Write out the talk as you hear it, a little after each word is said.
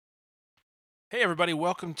Hey, everybody,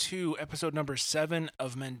 welcome to episode number 7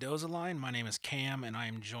 of Mendoza Line. My name is Cam, and I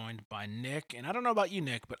am joined by Nick. And I don't know about you,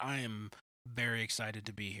 Nick, but I am very excited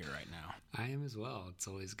to be here right now. I am as well. It's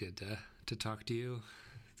always good to talk to you.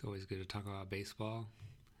 It's always good to talk about baseball.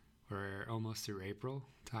 We're almost through April.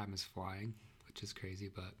 Time is flying, which is crazy,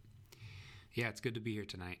 but yeah, it's good to be here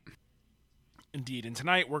tonight. Indeed. And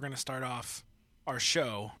tonight we're going to start off our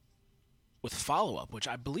show with follow-up, which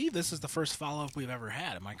I believe this is the first follow-up we've ever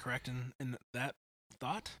had. Am I correct in that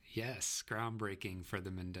thought? Yes, groundbreaking for the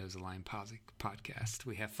Mendoza Line podcast.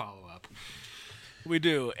 We have follow-up. We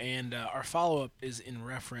do, and our follow-up is in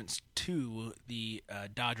reference to the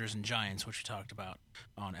Dodgers and Giants, which we talked about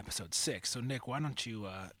on episode 6. So, Nick, why don't you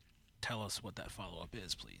tell us what that follow-up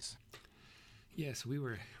is, please? Yes, we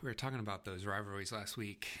were talking about those rivalries last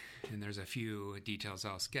week, and there's a few details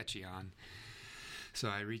I was sketchy on. So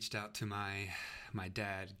I reached out to my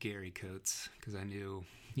dad, Gary Coates, because I knew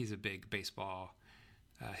he's a big baseball,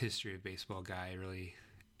 history of baseball guy, really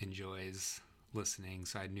enjoys listening,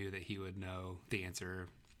 so I knew that he would know the answer,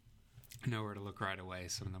 know where to look right away,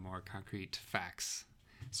 some of the more concrete facts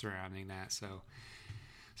surrounding that. So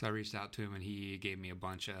I reached out to him, and he gave me a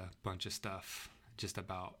bunch of stuff just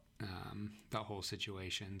about the whole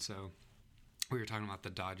situation. So we were talking about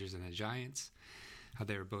the Dodgers and the Giants, how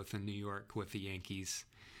they were both in New York with the Yankees.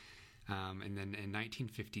 And then in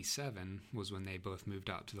 1957 was when they both moved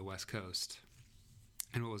out to the West Coast.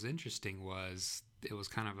 And what was interesting was it was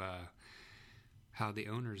kind of how the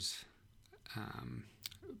owners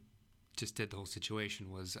just did the whole situation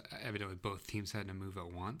was evidently both teams had to move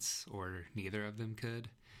at once, or neither of them could.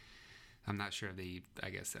 I'm not sure the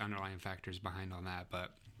underlying factors behind on that,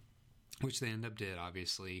 but which they end up did,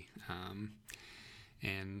 obviously.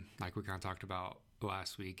 And like we kind of talked about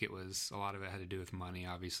last week, it was a lot of it had to do with money,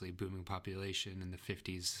 obviously. Booming population in the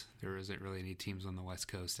 50s. There wasn't really any teams on the West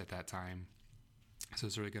Coast at that time. So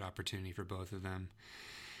it's a really good opportunity for both of them.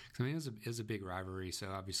 So, I mean, it was a big rivalry, so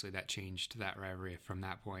obviously that changed that rivalry from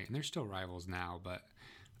that point. And they're still rivals now, but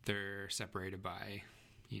they're separated by,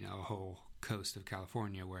 a whole coast of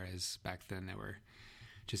California, whereas back then they were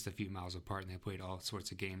just a few miles apart and they played all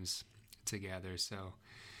sorts of games together. So,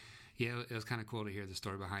 yeah, it was kind of cool to hear the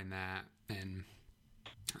story behind that. And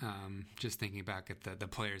just thinking back at the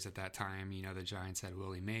players at that time, the Giants had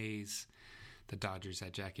Willie Mays, the Dodgers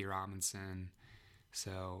had Jackie Robinson.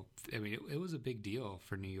 So, I mean, it was a big deal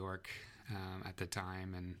for New York at the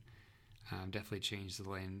time, and definitely changed the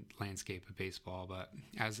landscape of baseball. But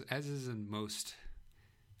as is in most,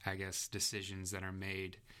 I guess, decisions that are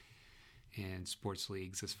made in sports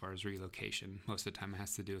leagues as far as relocation, most of the time it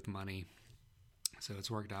has to do with money. So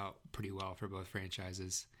it's worked out pretty well for both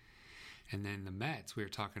franchises. And then the Mets, we were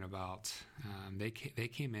talking about, they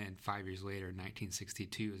came in 5 years later, in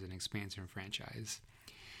 1962, as an expansion franchise.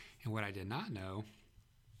 And what I did not know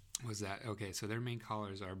was that, so their main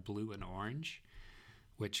colors are blue and orange,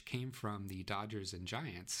 which came from the Dodgers and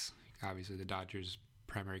Giants. Obviously, the Dodgers'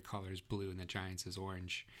 primary color is blue and the Giants is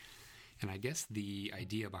orange. And I guess the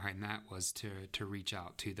idea behind that was to reach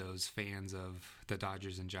out to those fans of the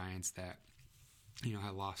Dodgers and Giants that,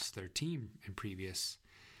 had lost their team in the previous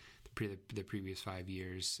 5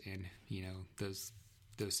 years, and those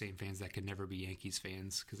same fans that could never be Yankees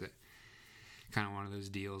fans, because it kind of one of those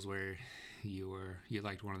deals where you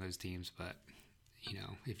liked one of those teams, but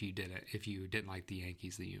if you didn't like the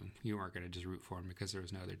Yankees, then you weren't going to just root for them because there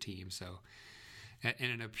was no other team. So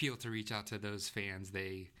in an appeal to reach out to those fans,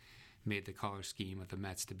 they made the color scheme of the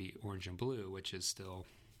Mets to be orange and blue, which is still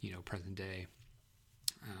present day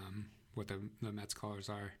what the Mets colors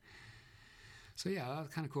are. So yeah, that was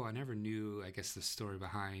kind of cool. I never knew, I guess, the story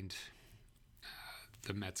behind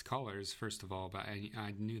the Mets colors, first of all, but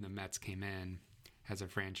I knew the Mets came in as a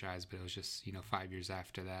franchise, but it was just, 5 years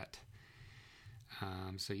after that.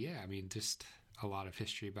 So yeah, I mean, just a lot of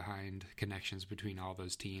history behind connections between all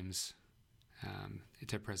those teams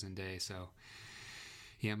to present day. So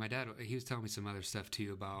yeah, my dad, he was telling me some other stuff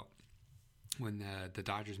too about when the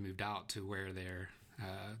Dodgers moved out to where their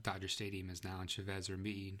Dodger Stadium is now in Chavez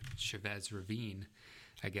Ravine.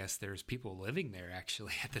 I guess there's people living there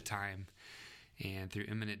actually at the time, and through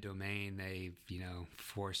eminent domain, they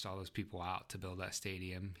forced all those people out to build that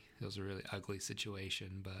stadium. It was a really ugly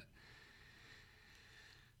situation, but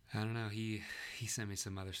I don't know. He sent me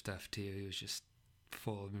some other stuff too. He was just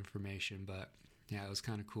full of information, but yeah, it was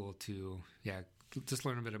kind of cool to just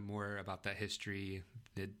learn a bit more about that history,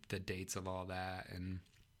 the dates of all that, and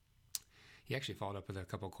he actually followed up with a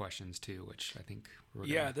couple questions too, which I think we're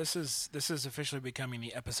gonna... this is officially becoming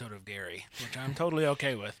the episode of Gary, which I'm totally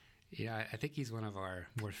okay with. Yeah, I think he's one of our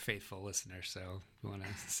more faithful listeners, so we want to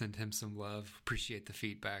send him some love. Appreciate the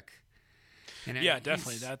feedback. And Yeah,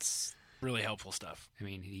 definitely. That's really helpful stuff. I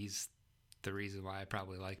mean, he's the reason why I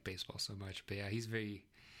probably like baseball so much. But yeah, he's very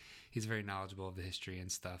knowledgeable of the history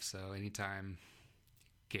and stuff. So anytime,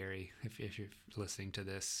 Gary, if you're listening to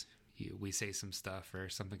this, we say some stuff or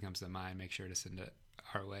something comes to mind, make sure to send it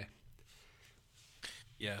our way.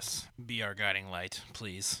 Yes, be our guiding light,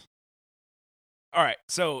 please. All right,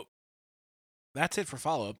 so that's it for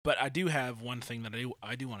follow-up, but I do have one thing that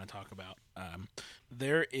I do want to talk about.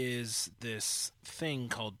 There is this thing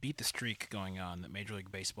called Beat the Streak going on that Major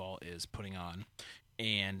League Baseball is putting on,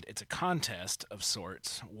 and it's a contest of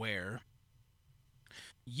sorts where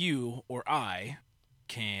you or I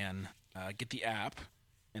can get the app,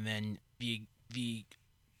 and then the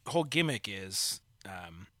whole gimmick is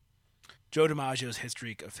Joe DiMaggio's hit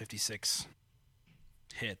streak of 56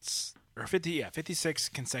 hits, or 56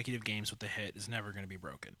 consecutive games with the hit is never going to be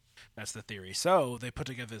broken. That's the theory. So they put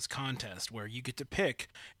together this contest where you get to pick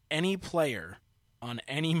any player on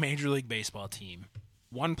any Major League Baseball team,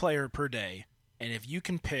 one player per day, and if you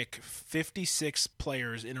can pick 56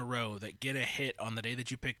 players in a row that get a hit on the day that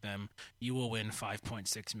you pick them, you will win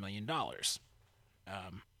 $5.6 million.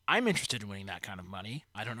 I'm interested in winning that kind of money.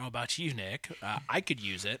 I don't know about you, Nick. I could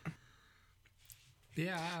use it.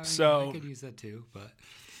 Yeah, I could use that too, but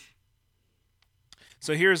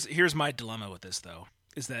so here's my dilemma with this though,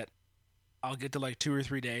 is that I'll get to like 2 or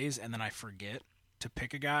 3 days and then I forget to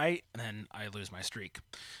pick a guy and then I lose my streak.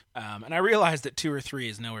 And I realize that 2 or 3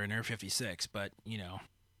 is nowhere near 56, but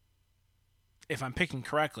if I'm picking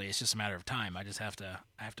correctly, it's just a matter of time. I have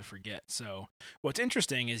to forget. So what's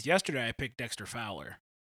interesting is yesterday I picked Dexter Fowler,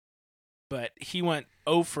 but he went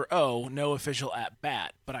 0 for 0, no official at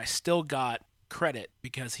bat, but I still got credit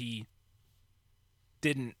because he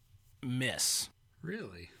didn't miss.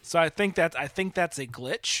 Really? So I think that's a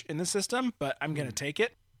glitch in the system, but I'm going to take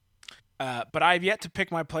it. But I've yet to pick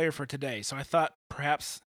my player for today, so I thought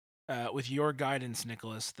perhaps with your guidance,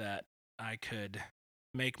 Nicholas, that I could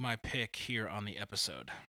make my pick here on the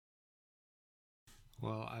episode.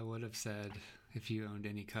 Well, I would have said if you owned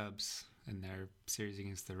any Cubs in their series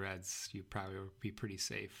against the Reds, you probably would be pretty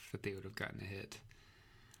safe that they would have gotten a hit.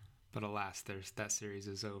 But alas, that series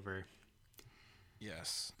is over.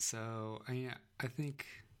 Yes. So, I think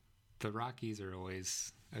the Rockies are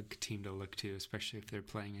always a team to look to, especially if they're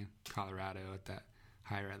playing in Colorado at that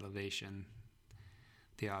higher elevation.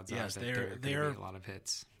 The odds are that there are going to be a lot of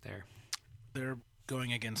hits there. They're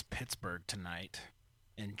going against Pittsburgh tonight,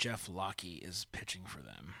 and Jeff Locke is pitching for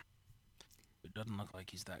them. It doesn't look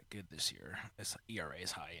like he's that good this year. His ERA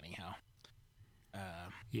is high anyhow.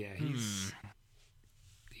 Yeah,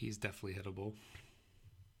 he's definitely hittable.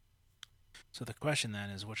 So the question then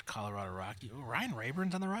is, which Colorado Rocky? Oh, Ryan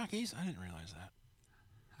Rayburn's on the Rockies? I didn't realize that.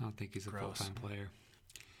 I don't think he's a full-time player.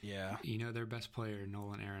 Yeah. Their best player,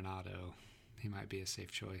 Nolan Arenado, he might be a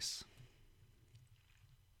safe choice.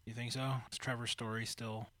 You think so? Is Trevor Story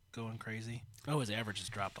still going crazy? Oh, his average has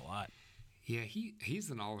dropped a lot. Yeah, he's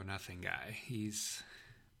an all-or-nothing guy. He's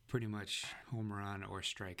pretty much home run or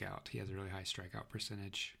strikeout. He has a really high strikeout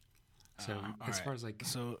percentage. So far as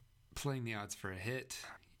playing the odds for a hit,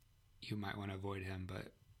 you might want to avoid him,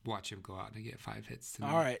 but watch him go out and get 5 hits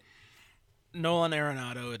tonight. All right. Nolan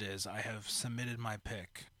Arenado it is. I have submitted my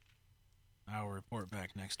pick. I'll report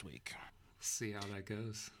back next week. See how that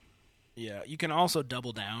goes. Yeah, you can also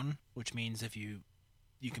double down, which means if you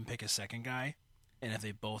can pick a second guy, and if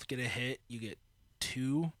they both get a hit, you get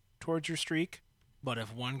 2 towards your streak. But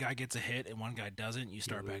if one guy gets a hit and one guy doesn't, you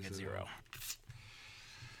start back at 0.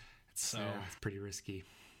 It's pretty risky.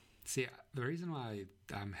 See, the reason why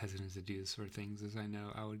I'm hesitant to do this sort of things is I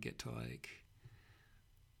know I would get to like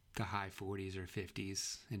the high 40s or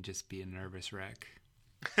 50s and just be a nervous wreck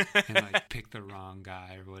and like pick the wrong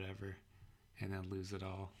guy or whatever and then lose it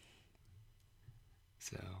all.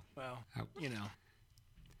 So, well, you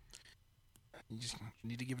just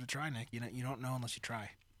need to give it a try, Nick. You don't know unless you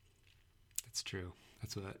try. That's true.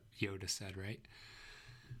 That's what Yoda said, right?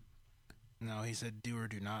 No, he said, do or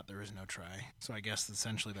do not, there is no try. So I guess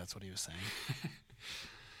essentially that's what he was saying.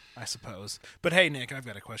 I suppose. But hey, Nick, I've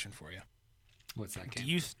got a question for you. What's that, Ken?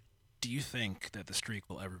 Do you think that the streak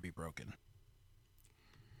will ever be broken?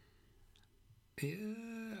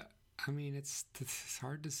 Yeah, I mean, it's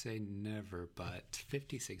hard to say never, but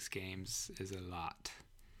 56 games is a lot.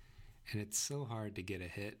 And it's so hard to get a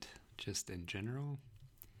hit just in general.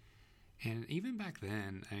 And even back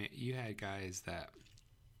then, you had guys that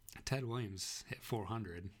Ted Williams hit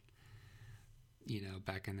 400,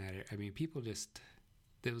 back in that era. I mean, people just,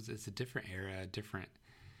 it's a different era,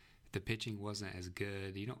 the pitching wasn't as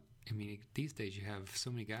good. These days you have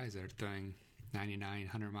so many guys that are throwing 99,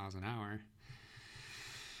 100 miles an hour.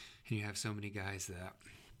 And you have so many guys that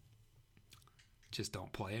just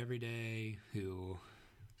don't play every day, who,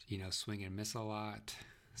 swing and miss a lot.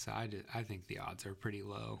 So I think the odds are pretty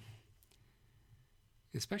low.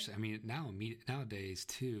 Especially, nowadays,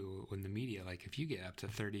 too, when the media, if you get up to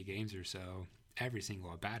 30 games or so, every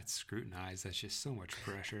single at-bat is scrutinized. That's just so much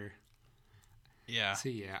pressure. Yeah. So,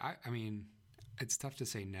 yeah, it's tough to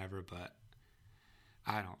say never, but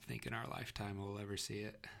I don't think in our lifetime we'll ever see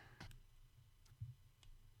it.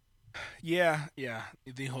 Yeah.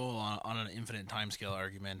 The whole on an infinite timescale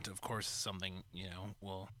argument, of course, is something,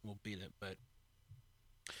 will beat it, but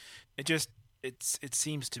it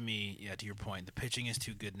seems to me, to your point, the pitching is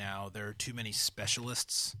too good now. There are too many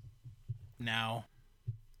specialists now,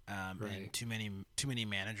 right. and too many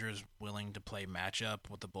managers willing to play matchup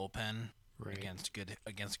with the bullpen right. against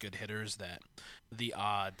good hitters, that the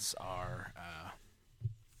odds are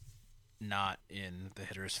not in the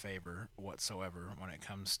hitter's favor whatsoever when it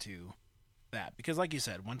comes to that. Because like you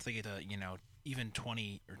said, once they get to, even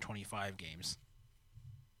 20 or 25 games,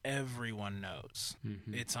 everyone knows.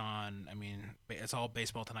 Mm-hmm. It's on, it's all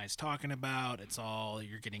Baseball Tonight's talking about. It's all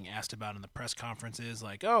you're getting asked about in the press conferences,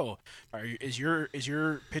 like, oh, is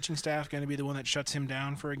your pitching staff going to be the one that shuts him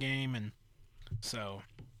down for a game? And so,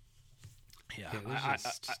 yeah, there's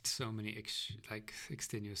just so many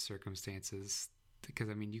extenuous circumstances, because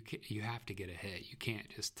you have to get a hit. You can't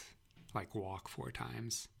just walk 4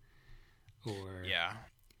 times, or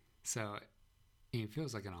So it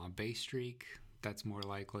feels like an on base streak. That's more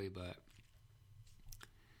likely, but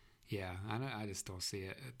yeah, I just don't see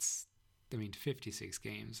it. It's 56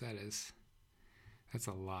 games. That's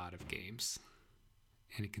a lot of games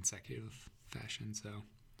in a consecutive fashion. So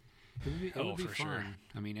it would be fun.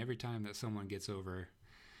 Sure. Every time that someone gets over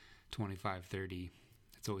 25, 30,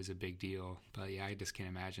 it's always a big deal. But yeah, I just can't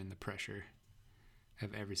imagine the pressure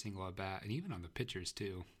of every single at bat, and even on the pitchers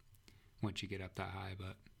too, once you get up that high.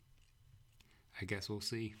 But I guess we'll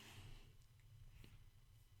see.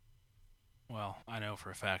 Well, I know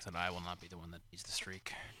for a fact that I will not be the one that beats the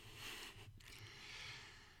streak.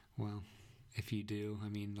 Well, if you do,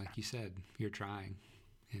 like you said, you're trying,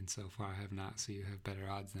 and so far I have not. So you have better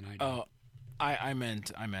odds than I do. Oh, I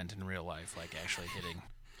meant in real life, actually hitting.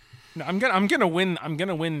 No, I'm gonna win. I'm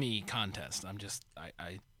gonna win the contest. I'm just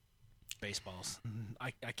baseballs.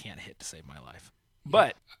 I can't hit to save my life. Yeah,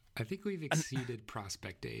 but I think we've exceeded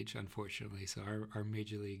prospect age, unfortunately. So our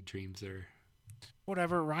major league dreams are.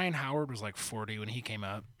 Whatever. Ryan Howard was 40 when he came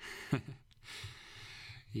up.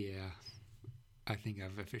 Yeah. I think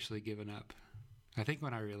I've officially given up. I think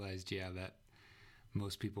when I realized, that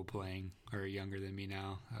most people playing are younger than me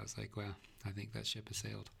now, I was like, well, I think that ship has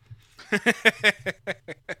sailed.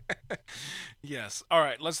 Yes. All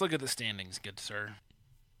right. Let's look at the standings, good sir.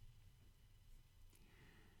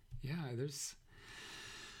 Yeah,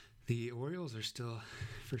 the Orioles are still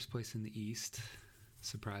first place in the East,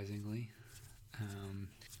 surprisingly.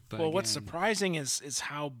 But well, what's surprising is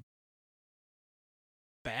how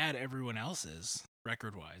bad everyone else is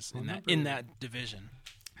record-wise in that division.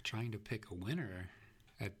 Trying to pick a winner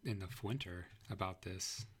in the winter about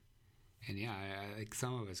this, and I think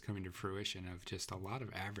some of it's coming to fruition of just a lot of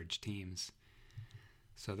average teams.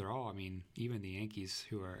 So they're all, even the Yankees,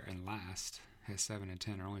 who are in last, has 7 and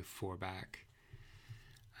 10, are only 4 back.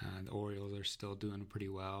 The Orioles are still doing pretty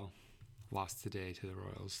well. Lost today to the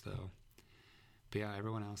Royals, though. But yeah,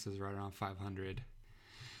 everyone else is right around 500.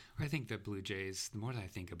 I think the Blue Jays, the more that I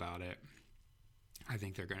think about it, I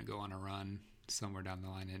think they're going to go on a run somewhere down the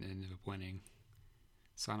line and end up winning.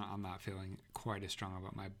 So I'm not feeling quite as strong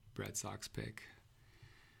about my Red Sox pick.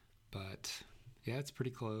 But yeah, it's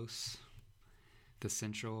pretty close. The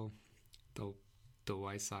Central, the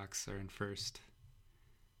White Sox are in first.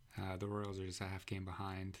 The Royals are just a half game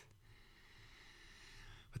behind.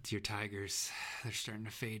 But your Tigers, they're starting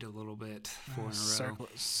to fade a little bit. 4 in a row.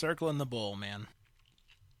 Circling the bowl, man.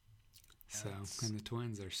 So, and the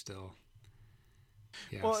Twins are still.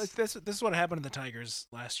 Yes. Well, this is what happened to the Tigers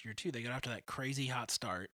last year too. They got off to that crazy hot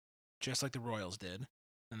start, just like the Royals did,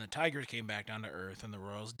 and the Tigers came back down to earth, and the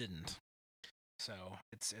Royals didn't. So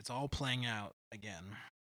it's all playing out again.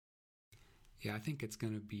 Yeah, I think it's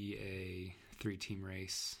going to be a 3-team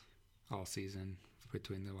race all season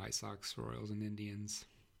between the White Sox, Royals, and Indians.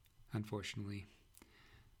 Unfortunately,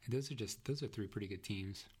 and those are 3 pretty good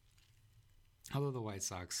teams. Although the White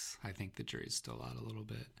Sox, I think the jury's still out a little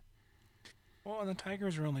bit. Well, and the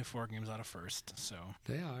Tigers are only 4 games out of first, so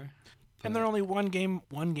they are, and they're only one game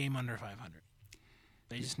under 500.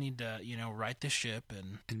 They just need to, right the ship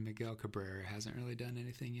And Miguel Cabrera hasn't really done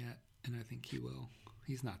anything yet, and I think he will.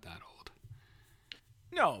 He's not that old.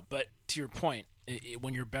 No, but to your point,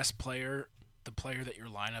 when your best player the player that your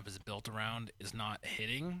lineup is built around is not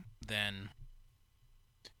hitting, then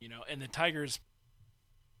and the Tigers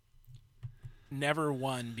never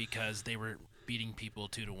won because they were beating people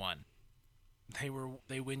 2-1.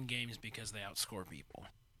 They win games because they outscore people.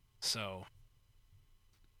 So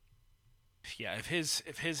yeah, if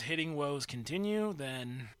his hitting woes continue,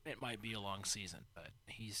 then it might be a long season. But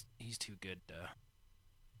he's too good to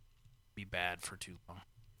be bad for too long.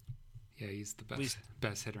 Yeah, he's the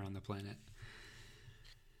best hitter on the planet.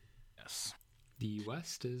 Yes. The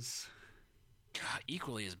West is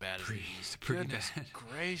equally as bad as the East. Pretty Goodness bad.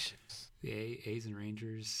 gracious. The A's and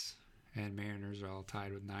Rangers and Mariners are all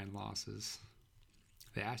tied with 9 losses.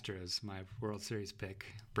 The Astros, my World Series pick,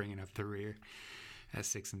 bringing up the rear at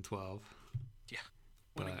 6-12. Yeah,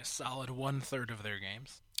 winning a solid 1/3 of their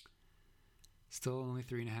games. Still only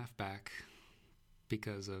 3.5 back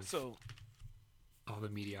because of all the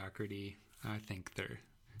mediocrity. I think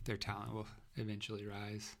their talent will eventually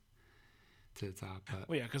rise to the top. But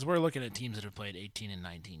well, yeah, because we're looking at teams that have played 18 and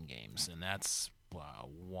 19 games, and that's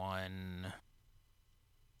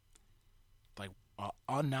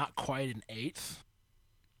not quite an eighth.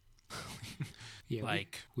 Yeah,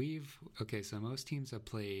 so most teams have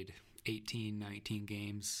played 18, 19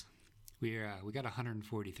 games. We got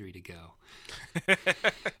 143 to go.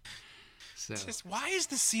 So why is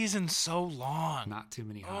the season so long? Not too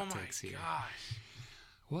many hot takes here. Oh my gosh.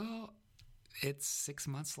 Well, it's 6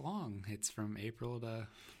 months long. It's from April to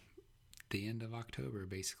the end of October,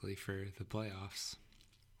 basically, for the playoffs.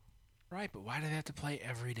 Right, but why do they have to play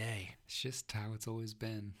every day? It's just how it's always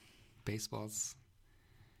been. Baseball's,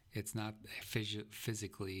 it's not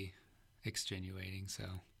physically extenuating,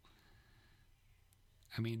 so.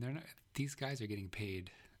 I mean, these guys are getting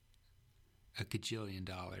paid $1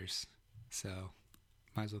 gajillion, so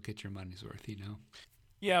might as well get your money's worth,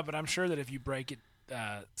 Yeah, but I'm sure that if you break it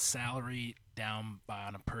salary down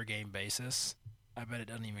on a per game basis, I bet it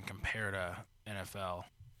doesn't even compare to NFL.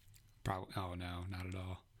 Probably. Oh no, not at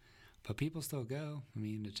all. But people still go. I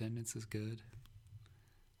mean, attendance is good.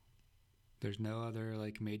 There's no other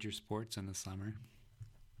major sports in the summer.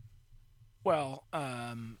 Well,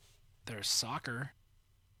 there's soccer.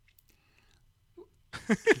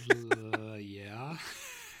 Yeah.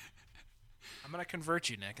 I'm gonna convert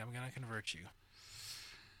you, Nick. I'm gonna convert you.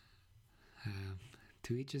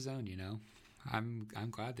 To each his own, I'm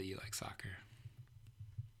glad that you like soccer.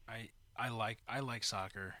 I like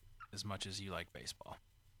soccer as much as you like baseball.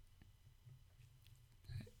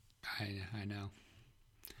 I know.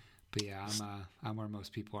 But yeah, I'm where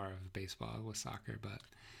most people are with baseball with soccer, but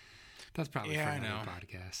that's probably for another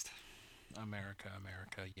podcast. America.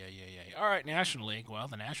 Yeah. All right, National League. Well,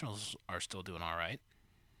 the Nationals are still doing all right.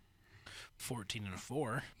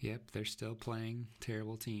 14-4. Yep, they're still playing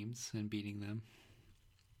terrible teams and beating them.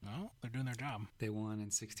 Well, they're doing their job. They won in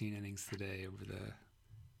 16 innings today over the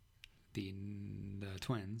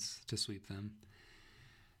Twins to sweep them.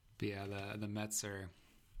 But yeah, the Mets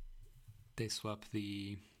they swept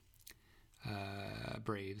the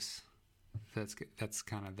Braves. That's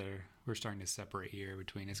kind of we're starting to separate here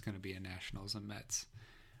between it's going to be a Nationals and Mets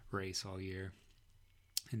race all year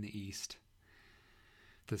in the East.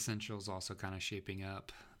 The Central's also kind of shaping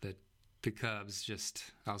up. The Cubs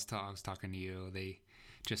I was talking to you. They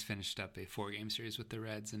just finished up a 4-game series with the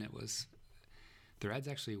Reds, and the Reds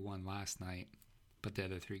actually won last night, but the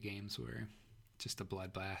other 3 games were just a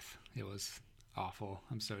bloodbath. It was awful.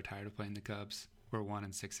 I'm so tired of playing the Cubs. We're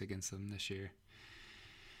 1-6 against them this year,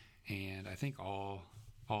 and I think all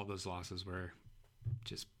those losses were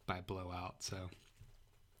just by blowout. So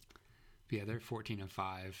yeah, they're 14-5,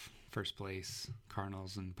 first place.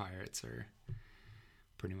 Cardinals and Pirates are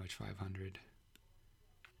pretty much 500.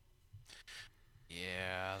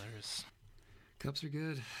 Yeah, Cubs are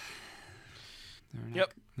good. They're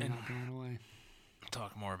not going away. We'll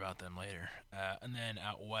talk more about them later. And then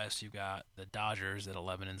out west, you've got the Dodgers at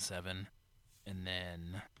 11-7, and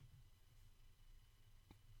then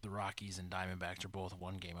the Rockies and Diamondbacks are both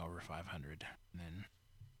 1 game over 500, and then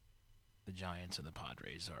the Giants and the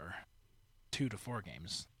Padres are 2 to 4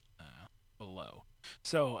 games below.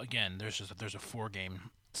 So again, there's a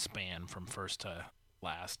 4-game span from first to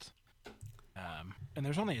last, and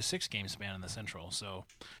there's only a 6-game span in the Central. So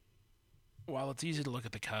while it's easy to look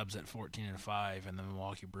at the Cubs at 14-5 and the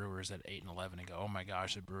Milwaukee Brewers at 8-11 and go, "Oh my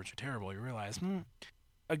gosh, the Brewers are terrible," you realize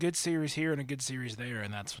a good series here and a good series there,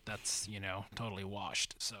 and that's totally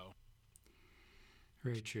washed. So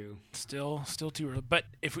very true. Still too early. But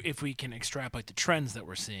if we can extrapolate the trends that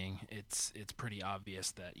we're seeing, it's pretty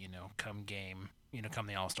obvious that come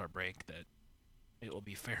the All-Star break, that it will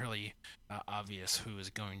be fairly obvious who is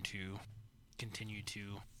going to continue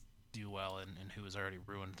to do well and who has already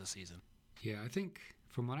ruined the season. Yeah, I think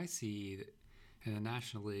from what I see in the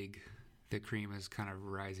National League, the cream is kind of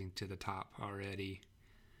rising to the top already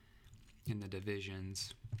in the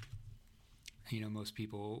divisions. Most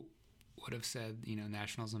people would have said,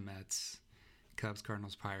 Nationals and Mets, Cubs,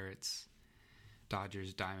 Cardinals, Pirates,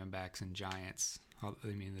 Dodgers, Diamondbacks, and Giants.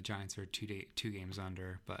 The Giants are two games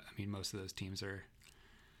under, but most of those teams are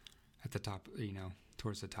at the top,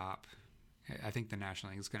 towards the top. I think the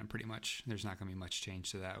National League is going to there's not going to be much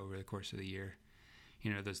change to that over the course of the year.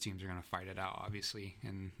 Those teams are going to fight it out, obviously,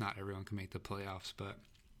 and not everyone can make the playoffs,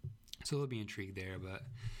 so they'll be intrigued there. But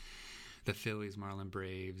the Phillies, Marlins,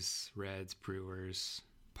 Braves, Reds, Brewers,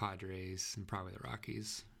 Padres, and probably the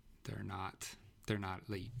Rockies, they're not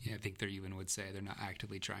I think they even would say they're not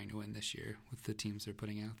actively trying to win this year with the teams they're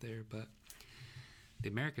putting out there. But the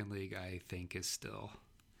American League, I think, is still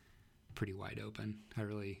pretty wide open.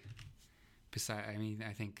 I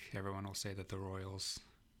think everyone will say that the Royals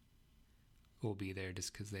will be there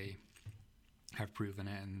just because they have proven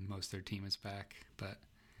it and most of their team is back. But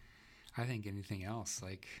I think anything else,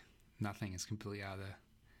 nothing is completely out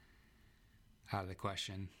of the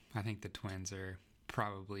question. I think the Twins are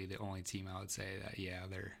probably the only team I would say that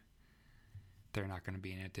they're not going to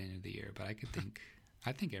be in at the end of the year. But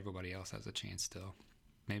I think everybody else has a chance still.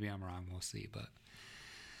 Maybe I'm wrong. We'll see. But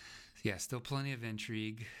yeah, still plenty of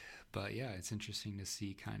intrigue. But yeah, it's interesting to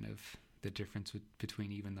see kind of the difference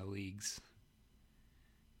between even the leagues.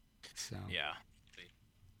 So yeah,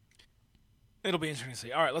 it'll be interesting to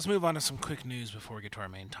see. All right, let's move on to some quick news before we get to our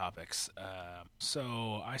main topics.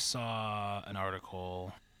 So I saw an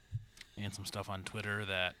article and some stuff on Twitter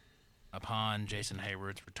that upon Jason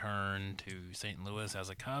Hayward's return to St. Louis as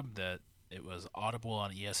a Cub, that it was audible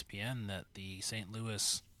on ESPN that the St.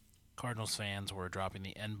 Louis Cardinals fans were dropping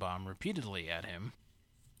the N-bomb repeatedly at him.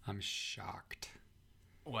 I'm shocked.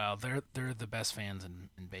 Well, they're the best fans in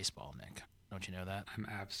baseball, Nick. Don't you know that? I'm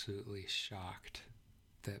absolutely shocked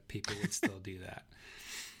that people would still do that.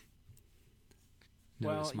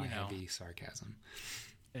 Notice my heavy sarcasm.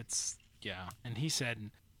 And he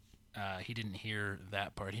said he didn't hear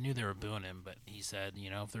that part. He knew they were booing him, but he said,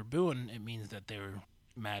 if they're booing, it means that they were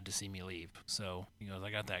mad to see me leave. So he goes, I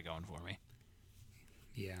got that going for me.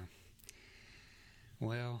 Yeah.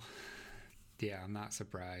 Well, yeah, I'm not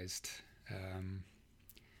surprised.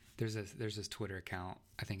 There's this Twitter account,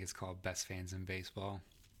 I think it's called Best Fans in Baseball.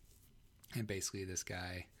 And basically this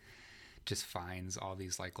guy just finds all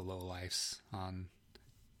these lowlifes on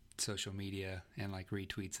social media and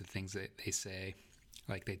retweets the things that they say.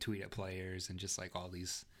 They tweet at players and just all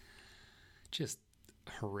these just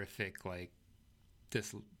horrific,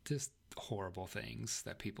 just horrible things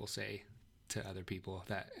that people say to other people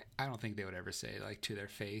that I don't think they would ever say to their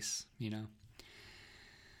face,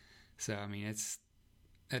 So,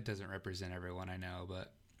 that doesn't represent everyone, I know,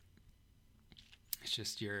 but it's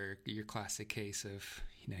just your classic case of,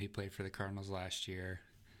 he played for the Cardinals last year,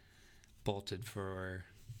 bolted for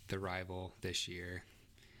the rival this year,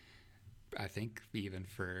 I think even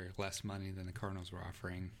for less money than the Cardinals were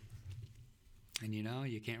offering. And,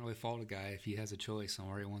 you can't really fault a guy if he has a choice on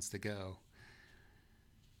where he wants to go,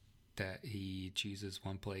 that he chooses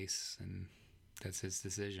one place and that's his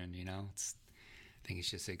decision, I think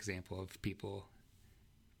it's just an example of people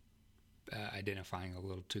identifying a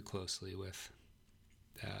little too closely with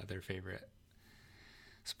their favorite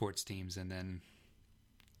sports teams and then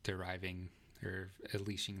deriving or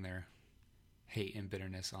unleashing their hate and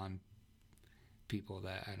bitterness on people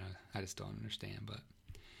that I just don't understand. But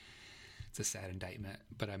it's a sad indictment.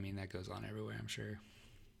 But that goes on everywhere, I'm sure.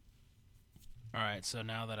 All right, so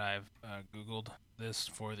now that I've Googled this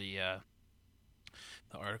for the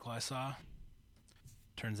article I saw,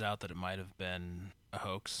 turns out that it might have been a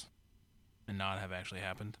hoax and not have actually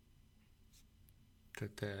happened.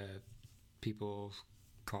 That the people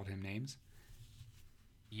called him names?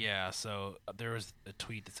 Yeah, so there was a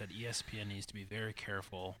tweet that said ESPN needs to be very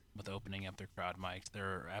careful with opening up their crowd mics. There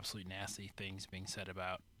are absolutely nasty things being said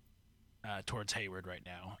about towards Hayward right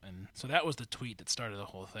now. And so that was the tweet that started the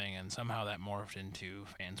whole thing, and somehow that morphed into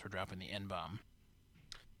fans were dropping the N-bomb.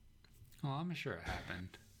 Oh, I'm sure it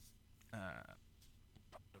happened.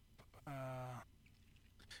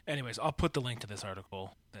 Anyways, I'll put the link to this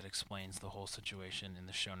article that explains the whole situation in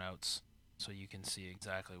the show notes so you can see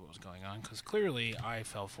exactly what was going on, because clearly I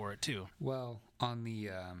fell for it too. Well, on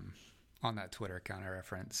that Twitter account I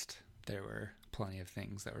referenced, there were plenty of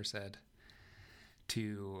things that were said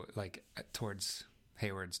towards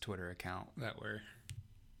Hayward's Twitter account that were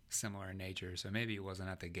similar in nature. So maybe it wasn't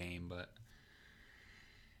at the game, but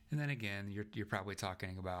and then again, you're probably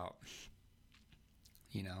talking about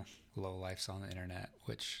low lifes on the internet,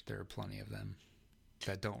 which there are plenty of them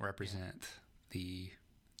that don't represent the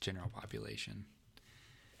general population.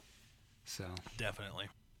 So definitely.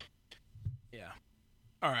 Yeah.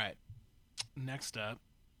 All right. Next up,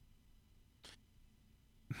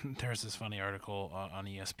 there's this funny article on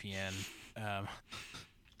ESPN.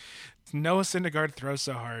 Noah Syndergaard throws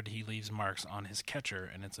so hard he leaves marks on his catcher,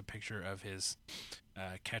 and it's a picture of his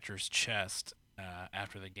catcher's chest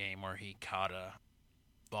after the game where he caught a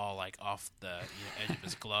ball like off the edge of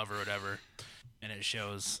his glove or whatever, and it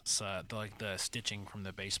shows the stitching from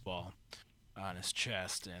the baseball on his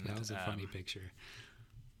chest. And that was a funny picture.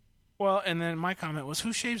 Well, and then my comment was,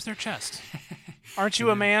 "Who shaves their chest? Aren't you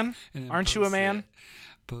a man? Aren't you a man?"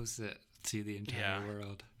 Post it to the entire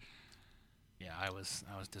world. Yeah, I was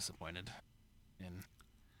disappointed in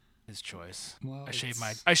his choice. Well,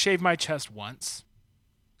 I shaved my chest once,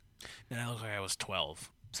 and I looked like I was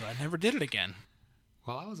 12, so I never did it again.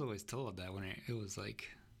 Well, I was always told that when it was like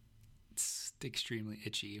it's extremely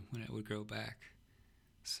itchy when it would grow back,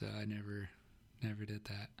 so I never did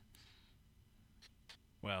that.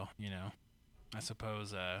 Well, I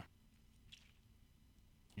suppose, to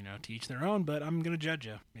each their own, but I'm going to judge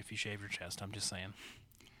you if you shave your chest. I'm just saying.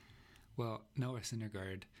 Well, Noah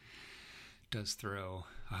Syndergaard does throw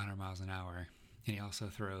 100 miles an hour, and he also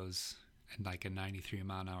throws like a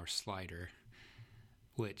 93-mile-an-hour slider,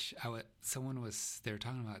 which they were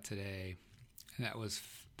talking about today, and that was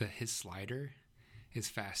his slider is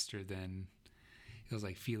faster than, it was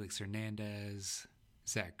like Felix Hernandez,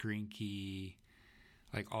 Zach Greinke,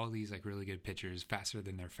 like all these like really good pitchers, faster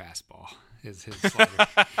than their fastball is his slider.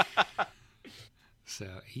 So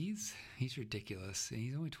he's ridiculous, and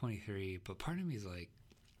he's only 23. But part of me is like,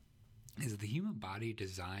 is the human body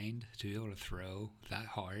designed to be able to throw that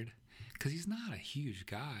hard? Because he's not a huge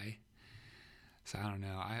guy. So I don't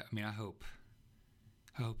know. I mean, I hope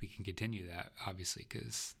he can continue that, obviously,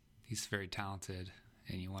 because he's very talented,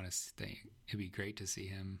 and you want to think it'd be great to see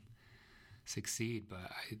him succeed.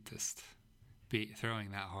 But I just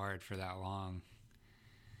throwing that hard for that long.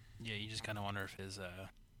 Yeah, you just kind of wonder if his.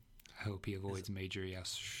 I hope he avoids major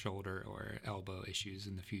shoulder or elbow issues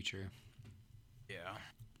in the future. Yeah.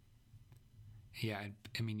 Yeah,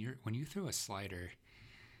 I mean, when you throw a slider,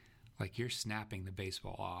 like you're snapping the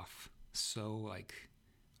baseball off so like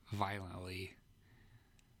violently,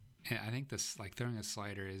 and I think this like throwing a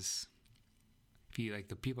slider is, if you like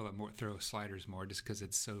the people that throw sliders more, just because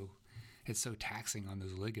it's so taxing on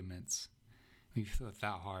those ligaments. When you throw it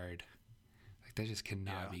that hard, like that just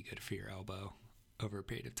cannot be good for your elbow over a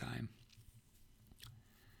period of time.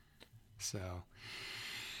 So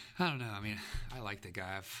I don't know. I mean, I like the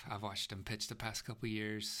guy. I've watched him pitch the past couple of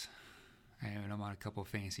years, and I'm on a couple of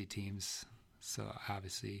fantasy teams, so I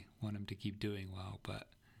obviously want him to keep doing well. But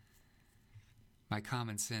my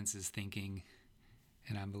common sense is thinking,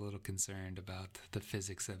 and I'm a little concerned about the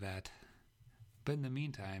physics of that. But in the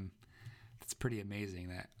meantime, it's pretty amazing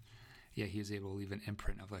that he was able to leave an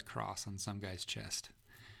imprint of a cross on some guy's chest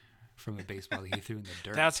from a baseball that he threw in the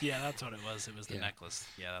dirt. That's what it was. It was the necklace.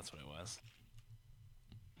 Yeah, that's what it was.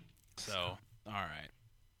 So, all right.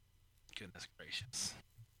 Goodness gracious.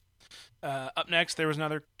 Up next, there was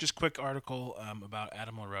another just quick article about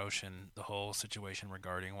Adam LaRoche and the whole situation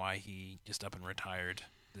regarding why he just up and retired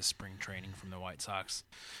this spring training from the White Sox.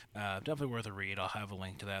 Definitely worth a read. I'll have a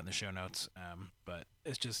link to that in the show notes. But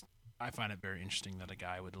it's just, I find it very interesting that a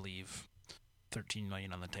guy would leave $13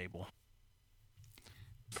 million on the table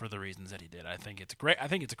for the reasons that he did. I think it's great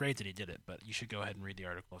that he did it, but you should go ahead and read the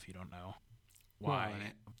article if you don't know why. Well,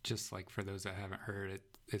 and just like for those that haven't heard it,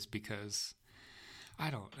 it's because I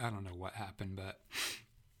don't know what happened, but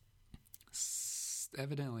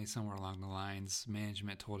evidently somewhere along the lines,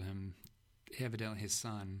 management told him, evidently his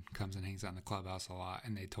son comes and hangs out in the clubhouse a lot,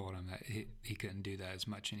 and they told him that he couldn't do that as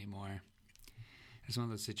much anymore. It's one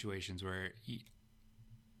of those situations where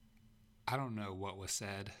I don't know what was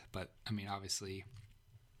said, but I mean, obviously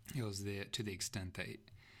it was to the extent that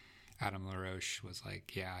Adam LaRoche was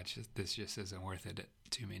like, this just isn't worth it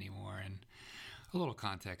to me anymore. And a little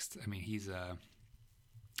context, I mean, he's a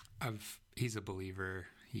believer.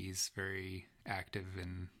 He's very active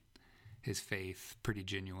in his faith, pretty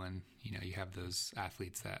genuine. You have those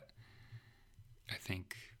athletes that I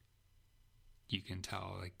think you can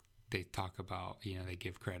tell, like they talk about, they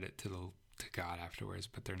give credit to God afterwards,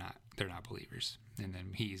 but they're not believers. And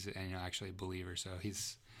then he's actually a believer, so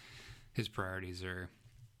his priorities are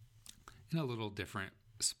in a little different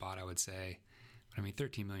spot, I would say. But I mean,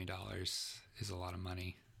 $13 million is a lot of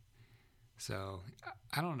money. So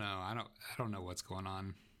I don't know. I don't know what's going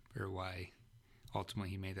on or why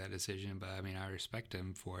ultimately he made that decision. But I mean, I respect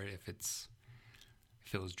him for it. If it's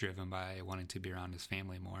if it was driven by wanting to be around his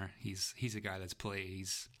family more. He's a guy that's played.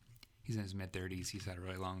 He's in his mid-30s. He's had a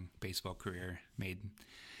really long baseball career, made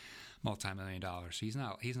multi-million dollars. So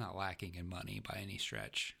he's not lacking in money by any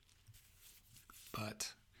stretch.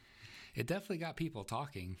 But it definitely got people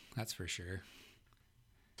talking, that's for sure.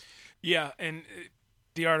 Yeah, and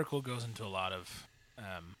the article goes into a lot of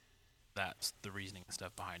that's the reasoning and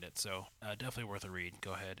stuff behind it. So definitely worth a read.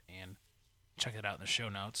 Go ahead and check it out in the show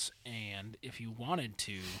notes. And if you wanted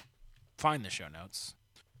to find the show notes,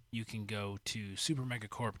 you can go to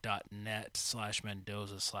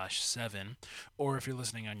supermegacorp.net/Mendoza/7, or if you're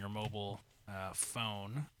listening on your mobile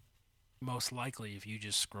phone, most likely if you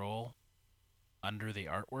just scroll under the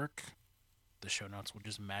artwork, the show notes will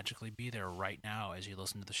just magically be there right now as you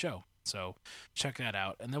listen to the show. So check that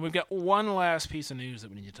out. And then we've got one last piece of news that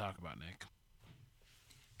we need to talk about, Nick.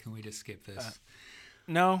 Can we just skip this?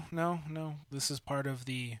 No. This is part of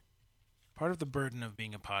the burden of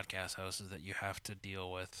being a podcast host is that you have to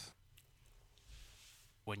deal with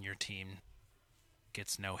when your team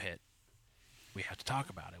gets no hit. We have to talk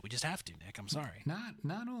about it. We just have to, Nick. I'm sorry.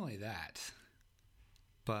 Not only that,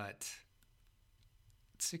 but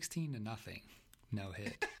 16-0, no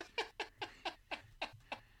hit.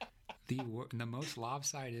 The most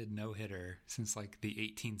lopsided no hitter since like the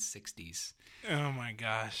 1860s. Oh my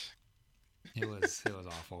gosh, it was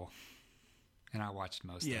awful, and I watched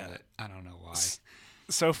most of it. I don't know why.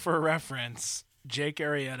 So for reference, Jake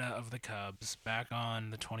Arrieta of the Cubs back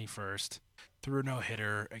on the 21st threw a no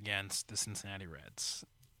hitter against the Cincinnati Reds.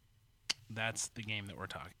 That's the game that we're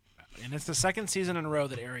talking about, and it's the second season in a row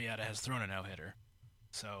that Arrieta has thrown a no hitter.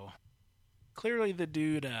 So clearly the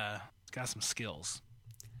dude got some skills.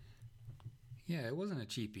 Yeah, it wasn't a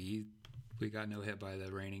cheapie. We got no hit by the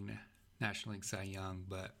reigning National League Cy Young,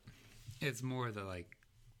 but it's more the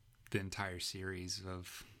entire series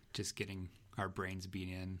of just getting our brains beat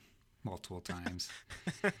in multiple times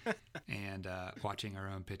and watching our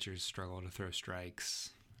own pitchers struggle to throw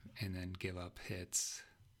strikes and then give up hits.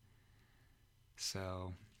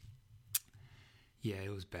 So, yeah,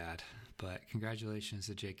 it was bad. But congratulations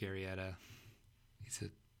to Jake Arrieta. He's a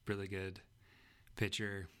really good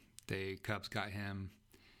pitcher. The Cubs got him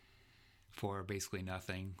for basically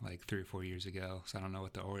nothing like 3 or 4 years ago. So I don't know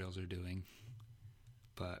what the Orioles are doing.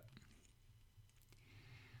 But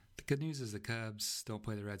the good news is the Cubs don't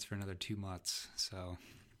play the Reds for another 2 months. So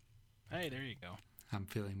hey, there you go. I'm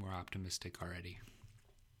feeling more optimistic already.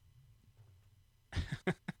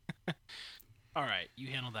 All right,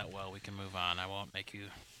 you handled that well. We can move on. I won't make you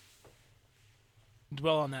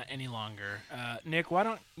dwell on that any longer. Nick, why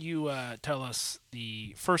don't you tell us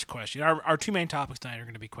the first question? Our 2 main topics tonight are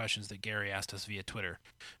going to be questions that Gary asked us via Twitter.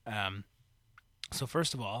 So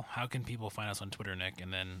first of all, how can people find us on Twitter, Nick?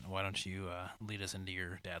 And then why don't you lead us into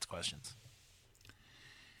your dad's questions?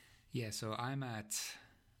 Yeah, so I'm at,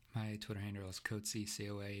 my Twitter handle is Coatsy,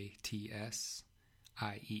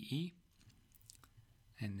 COATSIEE.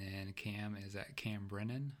 And then Cam is at Cam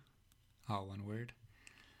Brennan, all one word.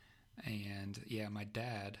 And yeah, my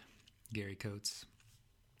dad, Gary Coates,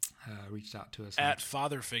 reached out to us at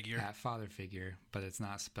Father Figure. At Father Figure, but it's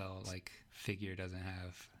not spelled like figure doesn't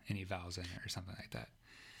have any vowels in it or something like that.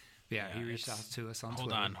 But yeah, he reached out to us on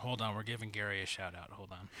Twitter. Hold on. We're giving Gary a shout out.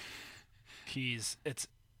 Hold on. It's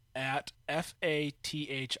at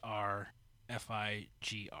FATHRFIGR.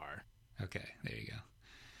 Okay, there you go.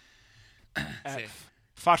 At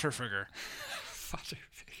Father Figure. Father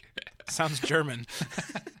Figure. Sounds German.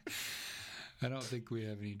 I don't think we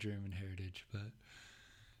have any German heritage, but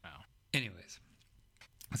wow. Anyways,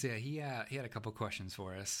 so yeah, he had a couple questions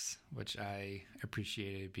for us, which I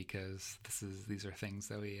appreciated because these are things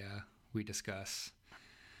that we discuss.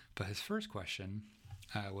 But his first question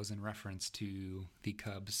was in reference to the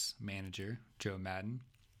Cubs manager, Joe Maddon,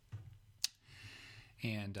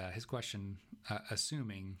 and his question,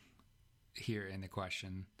 assuming here in the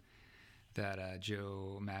question that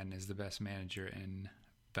Joe Maddon is the best manager in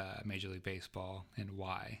Major League Baseball and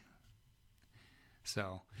why.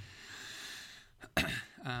 So, I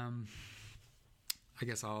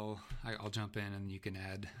guess I'll jump in and you can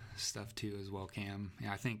add stuff too as well, Cam.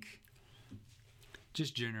 Yeah, I think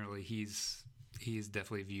just generally he's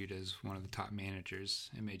definitely viewed as one of the top managers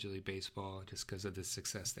in Major League Baseball just because of the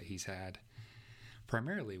success that he's had,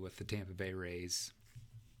 primarily with the Tampa Bay Rays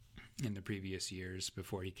in the previous years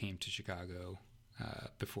before he came to Chicago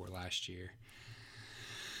before last year.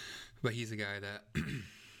 But he's a guy that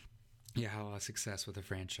had a lot of success with a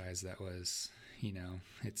franchise that was,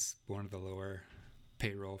 it's one of the lower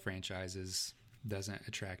payroll franchises, doesn't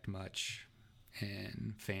attract much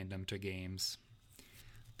in fandom to games.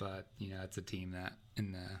 But, it's a team that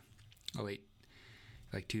in the late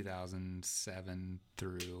like 2007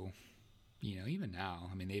 through, even now.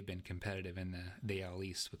 I mean, they've been competitive in the AL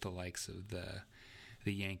East with the likes of the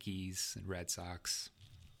Yankees and Red Sox,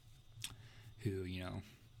 who,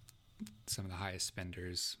 some of the highest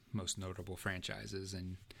spenders, most notable franchises.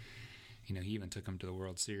 And, he even took them to the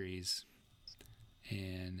World Series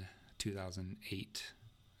in 2008,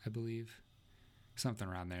 I believe. Something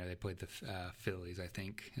around there. They played the Phillies, I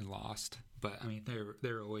think, and lost. But, I mean,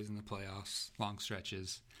 they're always in the playoffs, long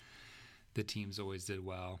stretches. The teams always did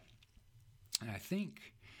well. And I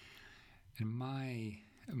think in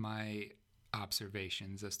my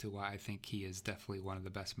observations as to why I think he is definitely one of the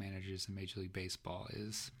best managers in Major League Baseball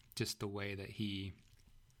is just the way that he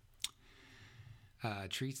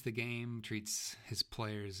treats the game, treats his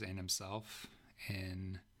players and himself,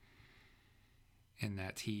 and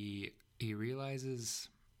that he realizes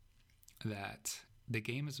that the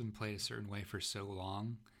game has been played a certain way for so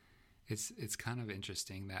long. It's kind of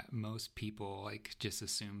interesting that most people just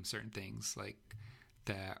assume certain things, like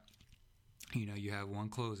that you have one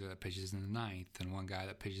closer that pitches in the ninth and one guy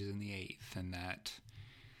that pitches in the eighth, and that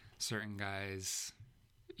certain guys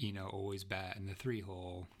always bat in the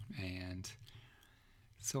 3-hole, and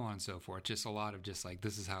so on and so forth. Just a lot of just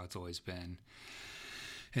this is how it's always been.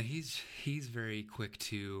 And he's very quick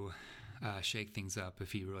to shake things up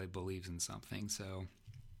if he really believes in something. So,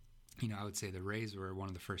 I would say the Rays were one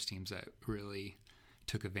of the first teams that really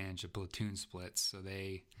took advantage of platoon splits. So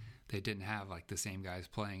they didn't have the same guys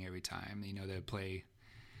playing every time. They'd play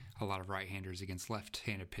a lot of right-handers against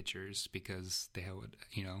left-handed pitchers because they would,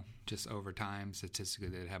 just over time, statistically,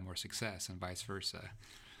 they'd have more success, and vice versa.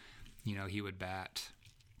 He would bat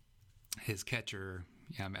his catcher.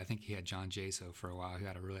 I think he had John Jaso for a while, who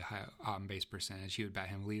had a really high on-base percentage. He would bat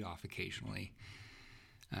him leadoff occasionally.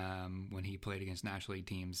 When he played against National League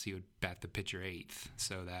teams, he would bat the pitcher eighth,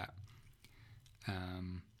 so that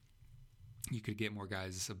you could get more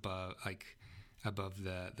guys above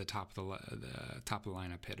the top of the top of the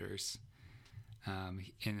lineup hitters. And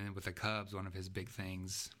then with the Cubs, one of his big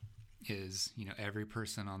things is every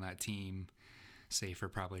person on that team, save for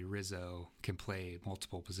probably Rizzo, can play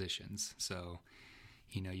multiple positions. So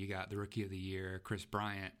you got the Rookie of the Year, Chris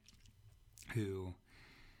Bryant, who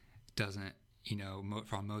doesn't,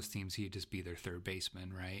 from most teams, he'd just be their third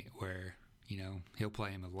baseman, right? Where, he'll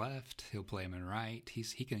play him in left, he'll play him in right.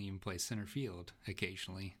 He can even play center field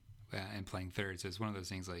occasionally and playing third. So it's one of those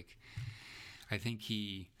things I think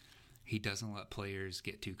he doesn't let players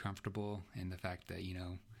get too comfortable in the fact that,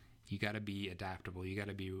 you got to be adaptable. You got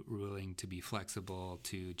to be willing to be flexible,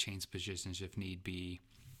 to change positions if need be.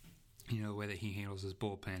 The way that he handles his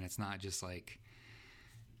bullpen, it's not just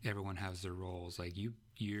everyone has their roles.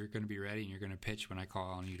 You're going to be ready and you're going to pitch when I call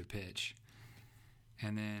on you to pitch.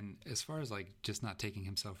 And then as far as just not taking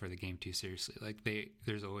himself or the game too seriously,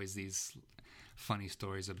 there's always these funny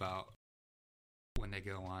stories about when they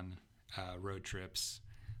go on road trips,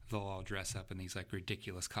 they'll all dress up in these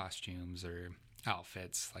ridiculous costumes or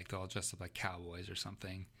outfits, they'll all dress up like cowboys or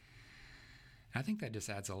something. And I think that just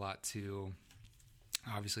adds a lot to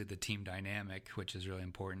obviously the team dynamic, which is really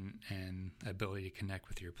important, and ability to connect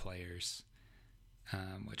with your players,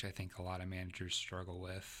 which I think a lot of managers struggle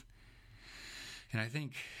with. And I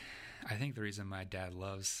think the reason my dad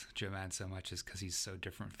loves Joe Maddon so much is because he's so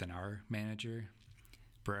different than our manager,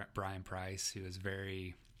 Brian Price, who is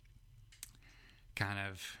very kind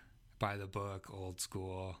of by the book, old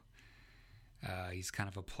school. He's kind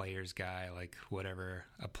of a player's guy, whatever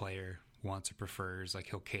a player wants or prefers,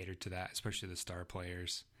 he'll cater to that, especially the star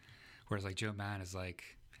players. Whereas Joe Maddon is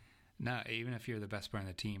no, even if you're the best player on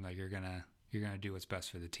the team, you're gonna do what's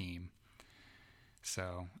best for the team.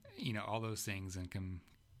 So all those things in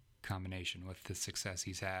combination with the success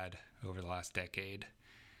he's had over the last decade,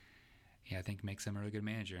 I think makes him a really good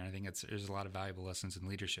manager. And I think there's a lot of valuable lessons in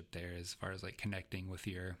leadership there, as far as connecting with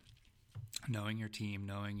knowing your team,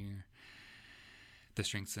 knowing the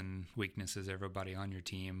strengths and weaknesses of everybody on your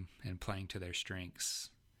team, and playing to their strengths,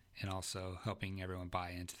 and also helping everyone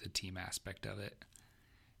buy into the team aspect of it.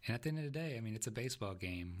 And at the end of the day, it's a baseball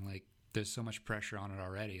game. There's so much pressure on it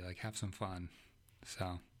already. Have some fun. So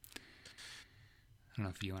I don't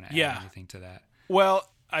know if you want to add anything to that. Well,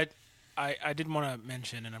 I did want to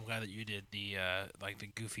mention, and I'm glad that you did, the the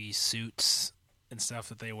goofy suits and stuff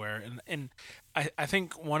that they wear, and I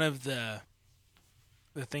think one of the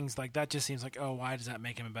things that just seems oh, why does that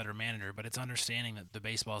make him a better manager? But it's understanding that the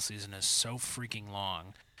baseball season is so freaking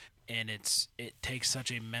long, and it takes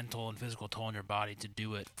such a mental and physical toll on your body to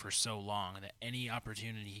do it for so long, that any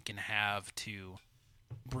opportunity he can have to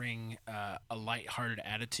bring a lighthearted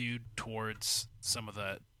attitude towards some of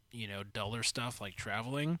the duller stuff like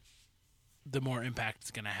traveling, the more impact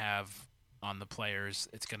it's going to have on the players.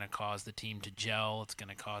 It's going to cause the team to gel. It's going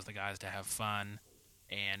to cause the guys to have fun.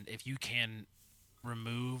 And if you can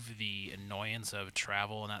remove the annoyance of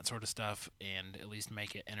travel and that sort of stuff and at least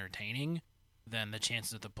make it entertaining, then the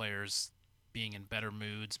chances of the players being in better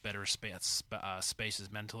moods, better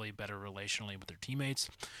spaces mentally, better relationally with their teammates,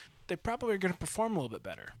 they probably are going to perform a little bit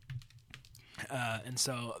better. And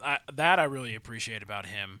so that I really appreciate about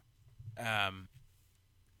him. And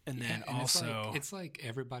then also, it's like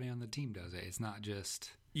everybody on the team does it. It's not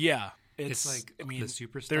just it's like the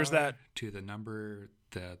superstar. There's that to the number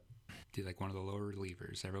to like one of the lower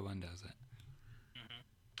relievers. Everyone does it.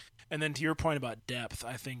 And then to your point about depth,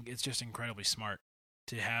 I think it's just incredibly smart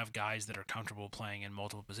to have guys that are comfortable playing in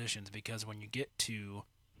multiple positions, because when you get to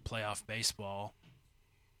playoff baseball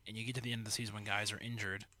and you get to the end of the season when guys are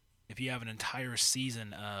injured, if you have an entire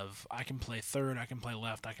season of I can play third, I can play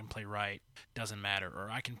left, I can play right, doesn't matter, or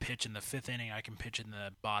I can pitch in the fifth inning, I can pitch in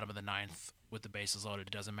the bottom of the ninth with the bases loaded,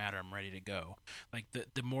 it doesn't matter, I'm ready to go. Like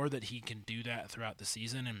the more that he can do that throughout the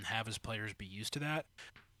season and have his players be used to that,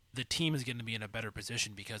 the team is going to be in a better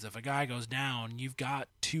position, because if a guy goes down, you've got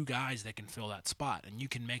two guys that can fill that spot, and you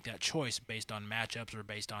can make that choice based on matchups or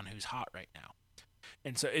based on who's hot right now.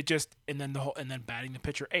 And so it just, and then batting the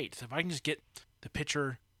pitcher eighth. If I can just get the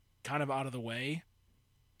pitcher kind of out of the way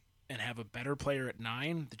and have a better player at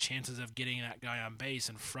 9, the chances of getting that guy on base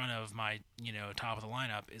in front of my, top of the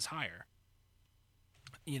lineup is higher.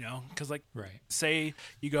 Because right. Say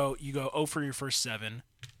you go 0 for your first 7,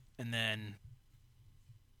 and then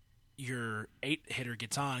your 8 hitter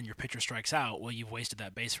gets on and your pitcher strikes out, well, you've wasted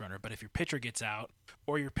that base runner. But if your pitcher gets out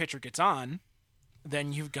or your pitcher gets on,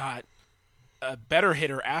 then you've got a better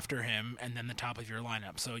hitter after him and then the top of your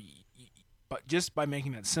lineup. So, but just by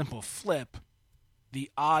making that simple flip, the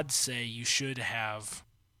odds say you should have,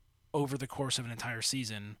 over the course of an entire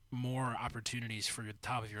season, more opportunities for the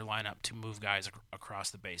top of your lineup to move guys across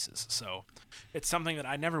the bases. So it's something that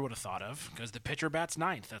I never would have thought of, because the pitcher bats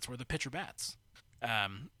 9th. That's where the pitcher bats.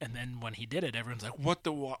 And then when he did it, everyone's like,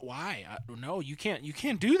 why? No, you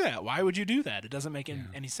can't do that. Why would you do that? It doesn't make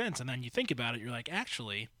any sense. And then you think about it, you're like,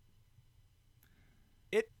 actually,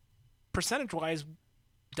 it percentage-wise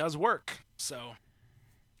does work. So,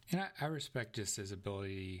 and I respect just his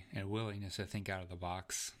ability and willingness to think out of the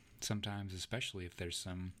box sometimes, especially if there's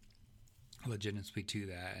some legitimacy to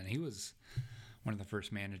that. And he was one of the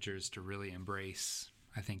first managers to really embrace,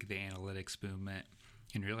 I think, the analytics movement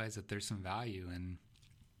and realize that there's some value and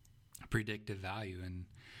predictive value. And,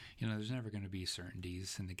 there's never going to be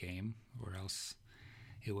certainties in the game, or else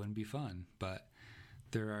it wouldn't be fun. But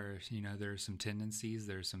there are some tendencies,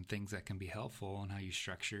 there's some things that can be helpful in how you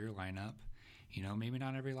structure your lineup. Maybe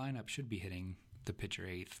not every lineup should be hitting the pitcher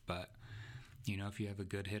 8th, but, if you have a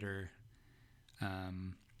good hitter,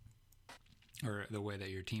 or the way that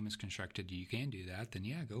your team is constructed, you can do that, then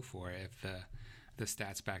yeah, go for it if the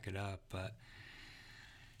stats back it up. But,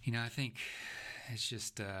 I think it's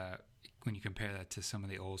just when you compare that to some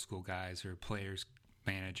of the old school guys or players,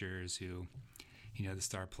 managers who, the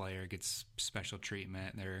star player gets special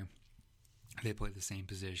treatment, they play the same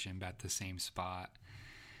position, bat the same spot.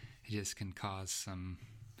 It just can cause some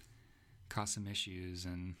issues.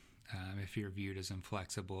 And if you're viewed as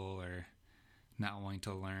inflexible or not wanting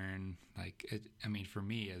to learn, for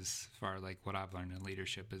me, as far as what I've learned in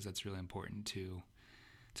leadership, is that's really important to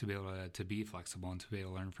be able to be flexible and to be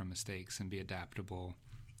able to learn from mistakes and be adaptable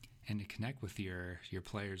and to connect with your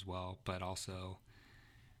players well, but also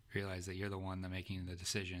realize that you're the one that making the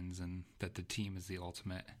decisions and that the team is the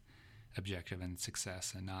ultimate objective and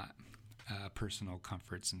success, and not personal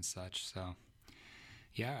comforts and such. So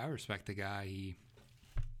yeah, I respect the guy.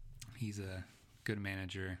 He's a good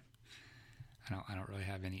manager. I don't really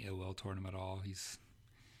have any ill will toward him at all. He's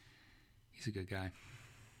a good guy.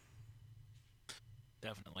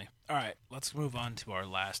 Definitely. All right, let's move on to our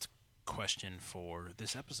last question for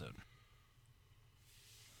this episode.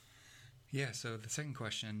 Yeah, so the second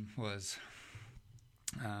question was,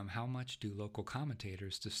 how much do local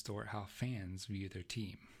commentators distort how fans view their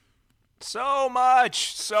team? So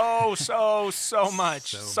much. So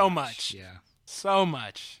much. So much. Yeah. So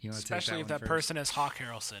much. Especially if that person is Hawk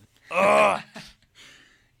Harrelson. Ugh.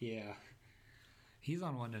 Yeah. He's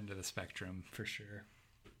on one end of the spectrum for sure.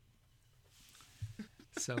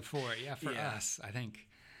 So for us, I think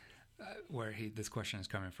where this question is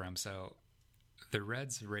coming from. So the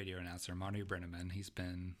Reds radio announcer, Marty Brennaman, he's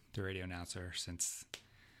been the radio announcer since,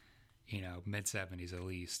 mid-70s at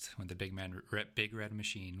least, when the Big Red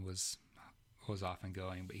Machine was off and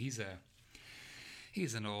going. But he's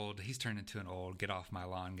turned into an old get off my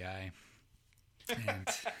lawn guy. And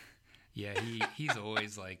Yeah, he's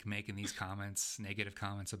always like making these comments, negative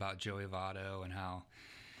comments about Joey Votto and how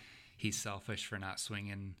he's selfish for not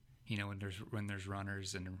swinging. You know, when there's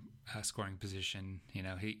runners in scoring position, you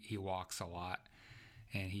know, he walks a lot,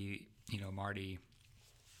 and Marty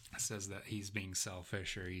says that he's being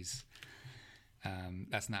selfish, or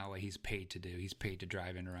that's not what he's paid to do. He's paid to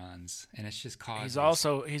drive in runs, and it's just caused.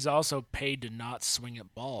 He's also paid to not swing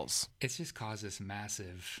at balls. It's just caused this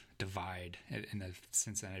massive divide in the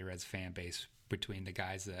Cincinnati Reds fan base between the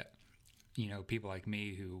guys that, you know, people like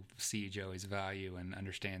me who see Joey's value and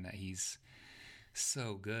understand that he's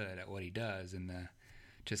so good at what he does, and the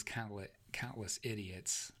just countless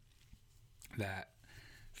idiots that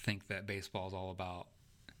think that baseball is all about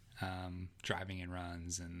driving in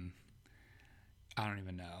runs, and I don't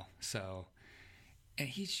even know. So, and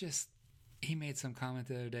he made some comment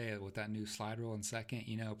the other day with that new slide rule in second,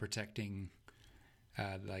 you know, protecting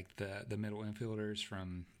like the middle infielders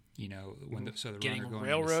from, you know, so the getting runner going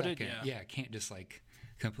railroaded. into second, can't just like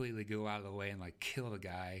completely go out of the way and like kill the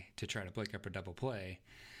guy to try to break up a double play.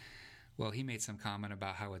 Well, he made some comment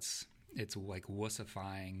about how it's like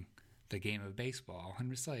wussifying the game of baseball,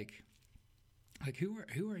 and it's like who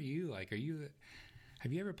are you? Like, have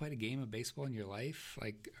you ever played a game of baseball in your life?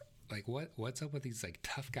 Like what's up with these like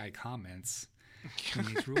tough guy comments when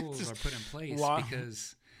these rules are put in place?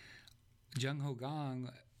 Because Jung Ho Gong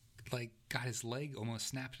like got his leg almost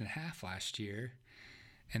snapped in half last year,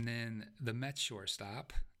 and then the Mets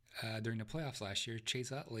shortstop during the playoffs last year,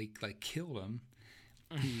 Chase Utley, like killed him.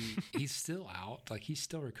 He's still out, like he's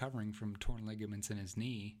still recovering from torn ligaments in his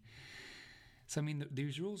knee. So I mean,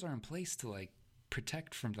 these rules are in place to like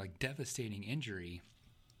protect from like devastating injury,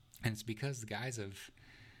 and it's because the guys have,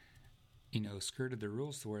 you know, skirted the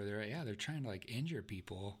rules to where they're trying to like injure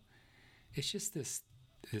people. It's just this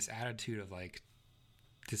attitude of like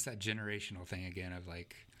just that generational thing again of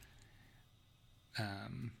like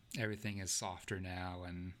everything is softer now,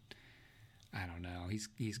 and I don't know,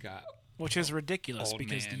 he's got, which is ridiculous,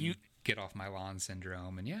 because you get off my lawn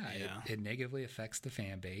syndrome, and it negatively affects the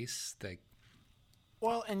fan base.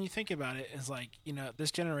 Well, and you think about it as like, you know,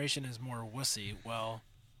 this generation is more wussy. Well,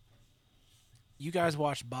 you guys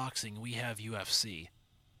watch boxing. We have UFC,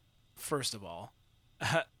 first of all.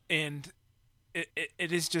 And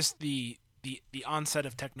it is just the onset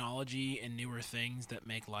of technology and newer things that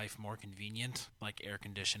make life more convenient, like air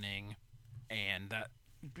conditioning. And that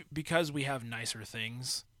because we have nicer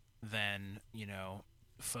things than, you know,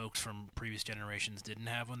 folks from previous generations didn't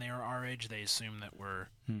have when they were our age, they assume that we're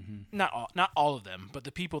not all of them, but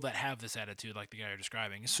the people that have this attitude, like the guy you're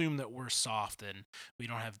describing, assume that we're soft and we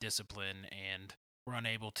don't have discipline and we're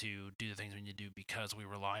unable to do the things we need to do because we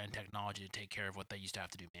rely on technology to take care of what they used to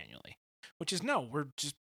have to do manually. Which is, no, we're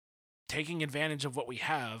just taking advantage of what we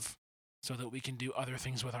have so that we can do other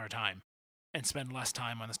things with our time and spend less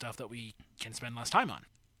time on the stuff that we can spend less time on.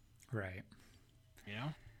 Right. You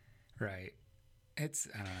know? Right. I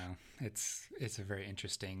don't know. It's a very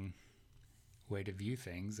interesting way to view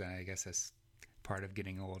things. I guess that's part of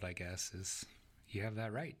getting old, I guess, is you have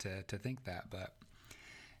that right to think that. But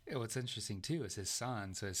what's interesting, too, is his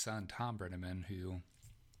son. So his son, Tom Brenneman, who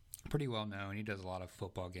pretty well known, he does a lot of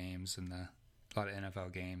football games and a lot of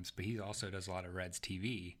NFL games, but he also does a lot of Reds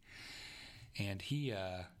TV. And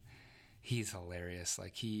he's hilarious.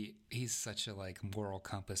 Like he's such a like moral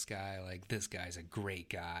compass guy. Like, this guy's a great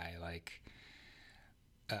guy. Like,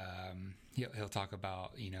 he'll talk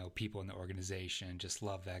about, you know, people in the organization, just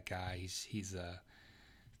love that guy. He's a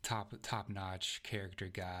top notch character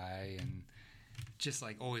guy, and just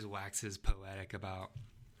like always waxes poetic about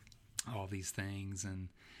all these things. And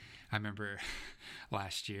I remember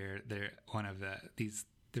last year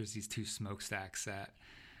there's these two smokestacks at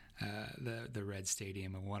the Red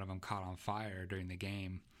Stadium, and one of them caught on fire during the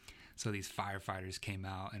game. So these firefighters came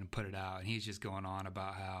out and put it out, and he's just going on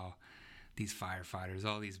about how these firefighters,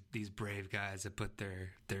 all these brave guys that put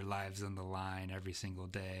their lives on the line every single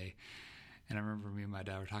day. And I remember me and my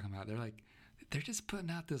dad were talking about, they're just putting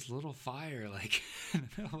out this little fire, like, in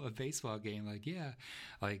the middle of a baseball game. Like, yeah,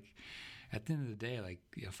 like, at the end of the day, like,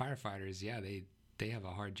 you know, firefighters, yeah, they have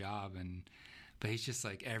a hard job, but he's just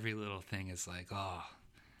like, every little thing is like, oh.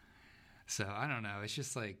 So I don't know. It's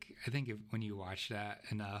just like, I think when you watch that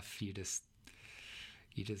enough, you just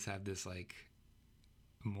have this like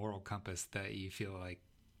moral compass that you feel like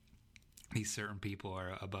these certain people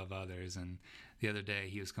are above others. And the other day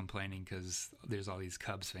he was complaining because there's all these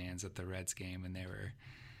Cubs fans at the Reds game, and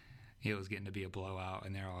it was getting to be a blowout,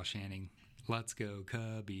 and they're all chanting, "Let's go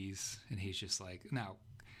Cubbies," and he's just like, now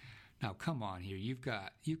come on here, you've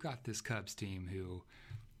got this Cubs team who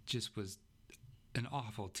just was an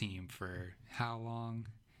awful team for how long,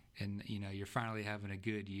 and you're finally having a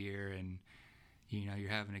good year, and you're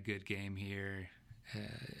having a good game here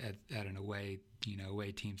at an away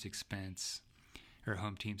team's expense or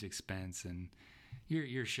home team's expense, and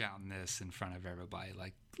you're shouting this in front of everybody,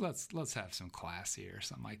 like let's have some class here or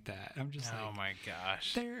something like that. I'm just oh my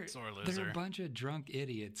gosh, they're a bunch of drunk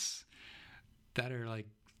idiots that are like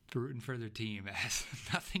rooting for their team. It has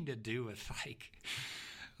nothing to do with, like,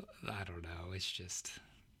 I don't know.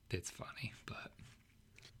 It's funny, but.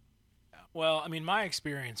 Well, I mean, my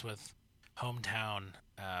experience with hometown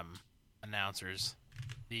announcers,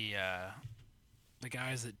 the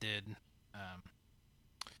guys that did,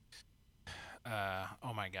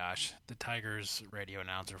 oh my gosh, the Tigers radio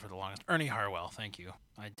announcer for the longest, Ernie Harwell. Thank you.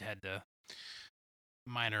 I had to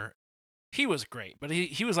minor. He was great, but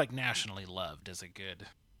he was like nationally loved as a good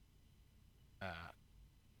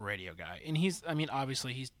radio guy, and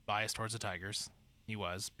obviously he's biased towards the Tigers. He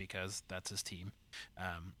was, because that's his team.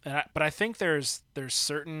 But I think there's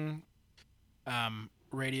certain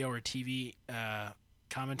radio or TV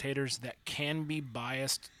commentators that can be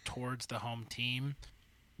biased towards the home team,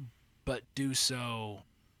 but do so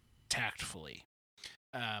tactfully.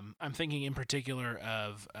 I'm thinking in particular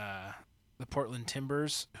of the Portland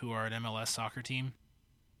Timbers, who are an MLS soccer team.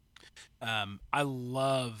 I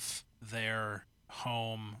love their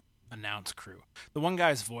home announce crew. The one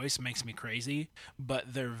guy's voice makes me crazy,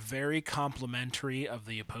 but they're very complimentary of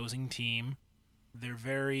the opposing team. They're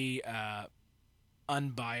very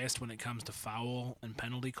unbiased when it comes to foul and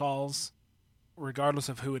penalty calls. Regardless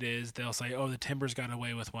of who it is, they'll say, oh, the Timbers got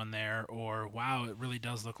away with one there, or wow, it really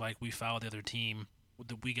does look like we fouled the other team.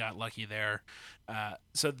 We got lucky there.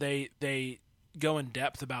 So they go in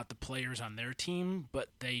depth about the players on their team, but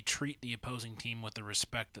they treat the opposing team with the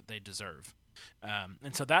respect that they deserve.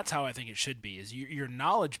 And so that's how I think it should be, is your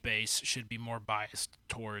knowledge base should be more biased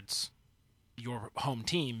towards your home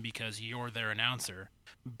team because you're their announcer,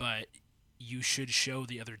 but you should show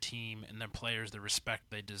the other team and their players the respect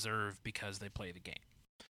they deserve because they play the game.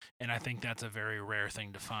 And I think that's a very rare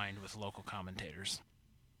thing to find with local commentators.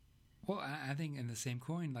 Well, I think in the same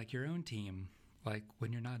coin, like your own team, like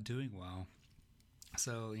when you're not doing well.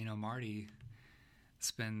 So, Marty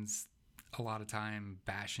spends a lot of time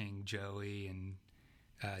bashing Joey and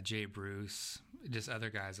Jay Bruce, just other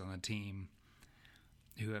guys on the team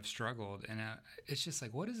who have struggled. And it's just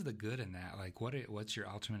like, what is the good in that? Like, what's your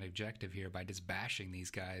ultimate objective here by just bashing these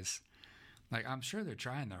guys? Like, I'm sure they're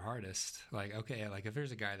trying their hardest. Like, okay, like if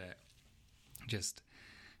there's a guy that just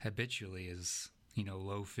habitually is,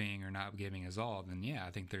 loafing or not giving his all, then yeah,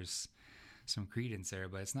 I think there's some credence there.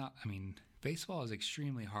 But it's not, baseball is an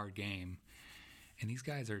extremely hard game. And these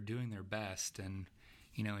guys are doing their best. And,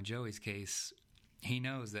 in Joey's case, he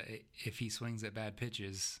knows that if he swings at bad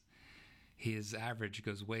pitches, his average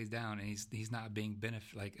goes way down, and he's not being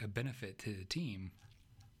a benefit to the team.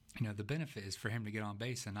 The benefit is for him to get on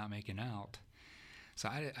base and not making out. So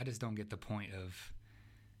I just don't get the point of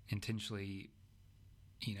intentionally,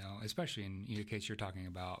 especially in your case, you're talking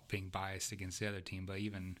about being biased against the other team, but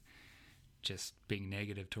even just being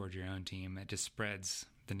negative towards your own team, it just spreads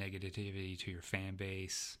the negativity to your fan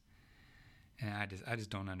base, and I just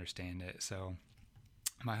don't understand it. So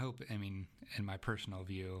my hope, in my personal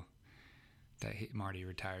view, that Marty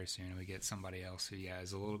retires soon and we get somebody else who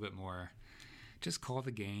is a little bit more, just call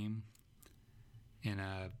the game and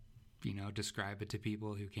describe it to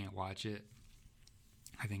people who can't watch it.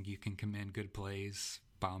 I think you can commend good plays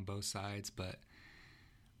on both sides, but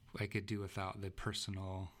I could do without the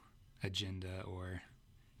personal agenda or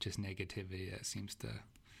just negativity that seems to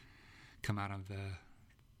come out of the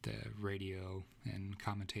radio and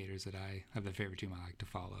commentators that I have the favorite team I like to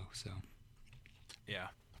follow. So yeah,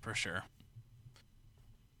 for sure.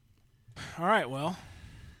 All right, well,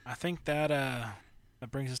 I think that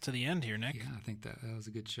brings us to the end here, Nick. Yeah, I think that was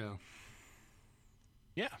a good show.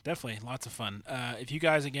 Yeah, definitely. Lots of fun. If you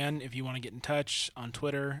guys, again, if you want to get in touch on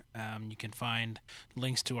Twitter, you can find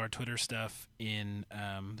links to our Twitter stuff in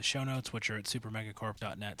the show notes, which are at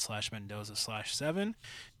supermegacorp.net/Mendoza/7.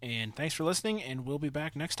 And thanks for listening, and we'll be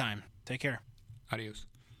back next time. Take care. Adios.